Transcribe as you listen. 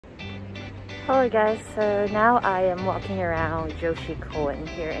Hello guys, so now I am walking around Joshi-koen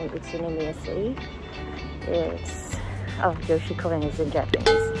here in Utsunomiya City. Joshi-koen is in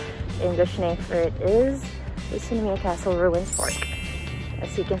Japanese. The English name for it is Utsunomiya Castle Ruins Park.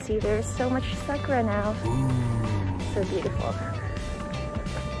 As you can see, there's so much sakura now. So beautiful.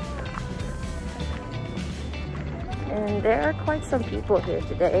 And there are quite some people here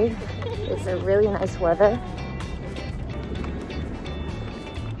today. It's a really nice weather.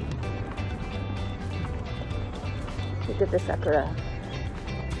 Look at the sakura.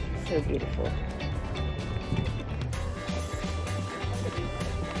 So beautiful.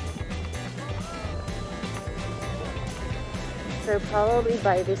 So probably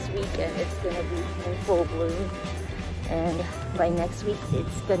by this weekend it's gonna be in full bloom, and by next week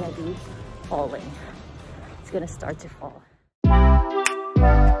it's gonna be falling. It's gonna start to fall.